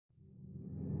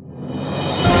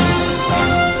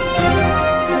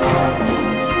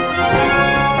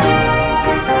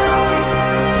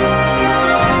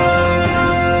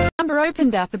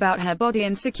opened up about her body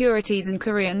insecurities, and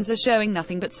Koreans are showing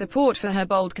nothing but support for her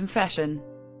bold confession.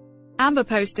 Amber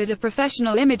posted a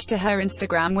professional image to her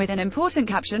Instagram with an important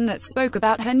caption that spoke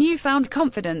about her newfound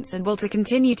confidence and will to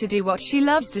continue to do what she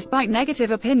loves despite negative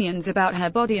opinions about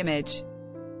her body image.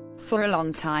 For a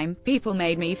long time, people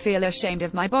made me feel ashamed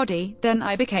of my body, then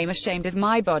I became ashamed of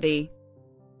my body.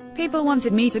 People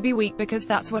wanted me to be weak because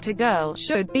that's what a girl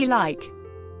should be like.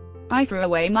 I threw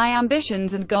away my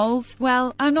ambitions and goals.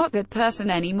 Well, I'm not that person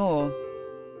anymore.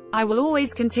 I will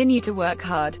always continue to work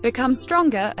hard, become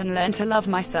stronger, and learn to love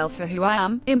myself for who I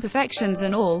am, imperfections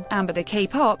and all. Amber, the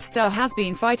K-pop star, has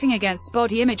been fighting against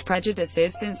body image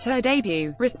prejudices since her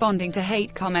debut, responding to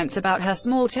hate comments about her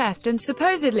small chest and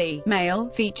supposedly male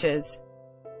features.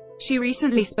 She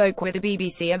recently spoke with the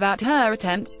BBC about her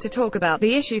attempts to talk about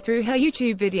the issue through her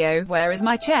YouTube video, "Where is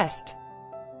my chest?"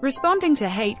 responding to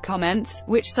hate comments,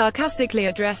 which sarcastically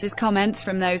addresses comments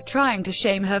from those trying to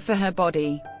shame her for her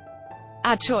body.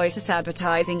 Ad choices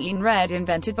advertising in red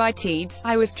invented by Teeds.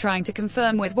 I was trying to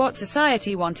conform with what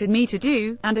society wanted me to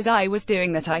do, and as I was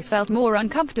doing that I felt more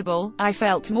uncomfortable, I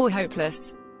felt more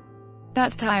hopeless.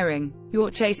 That's tiring.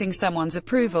 You're chasing someone's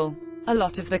approval. A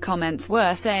lot of the comments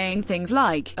were saying things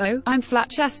like, "Oh, I'm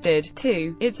flat-chested,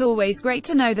 too. It's always great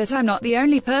to know that I'm not the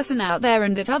only person out there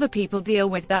and that other people deal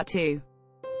with that too.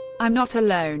 I'm not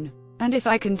alone. And if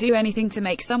I can do anything to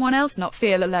make someone else not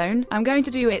feel alone, I'm going to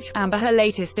do it." Amber, her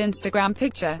latest Instagram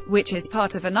picture, which is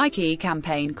part of a Nike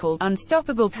campaign called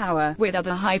Unstoppable Power, with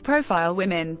other high-profile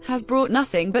women, has brought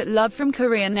nothing but love from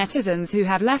Korean netizens who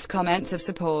have left comments of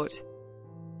support.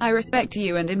 "I respect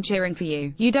you and am cheering for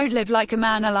you. You don't live like a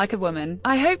man or like a woman.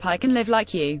 I hope I can live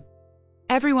like you.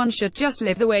 Everyone should just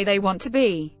live the way they want to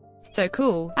be. So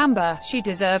cool, Amber. She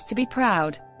deserves to be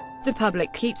proud. The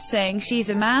public keeps saying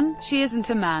she's a man. She isn't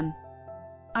a man.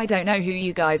 I don't know who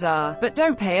you guys are, but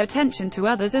don't pay attention to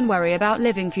others and worry about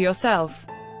living for yourself.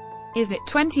 Is it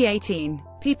 2018?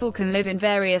 People can live in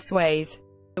various ways.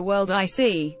 The world I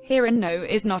see, hear and know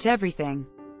is not everything.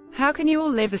 How can you all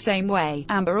live the same way?"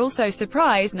 Amber also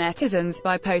surprised netizens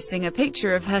by posting a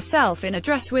picture of herself in a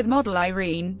dress with model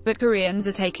Irene, but Koreans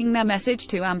are taking their message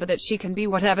to Amber that she can be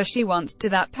whatever she wants to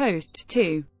that post,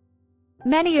 too.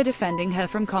 Many are defending her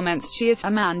from comments she is a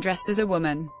man dressed as a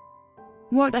woman.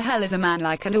 What the hell is a man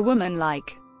like and a woman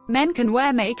like? Men can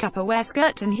wear makeup or wear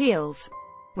skirt and heels.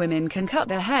 Women can cut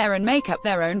their hair and make up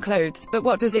their own clothes, but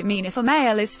what does it mean if a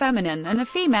male is feminine and a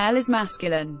female is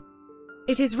masculine?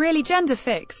 It is really gender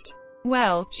fixed.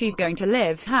 Well, she's going to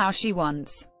live how she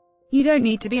wants. You don't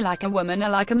need to be like a woman or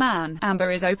like a man.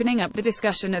 Amber is opening up the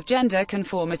discussion of gender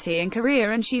conformity in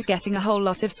Korea, and she's getting a whole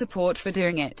lot of support for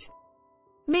doing it.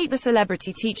 Meet the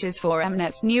celebrity teachers for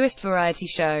Mnet's newest variety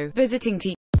show, Visiting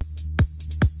Teachers.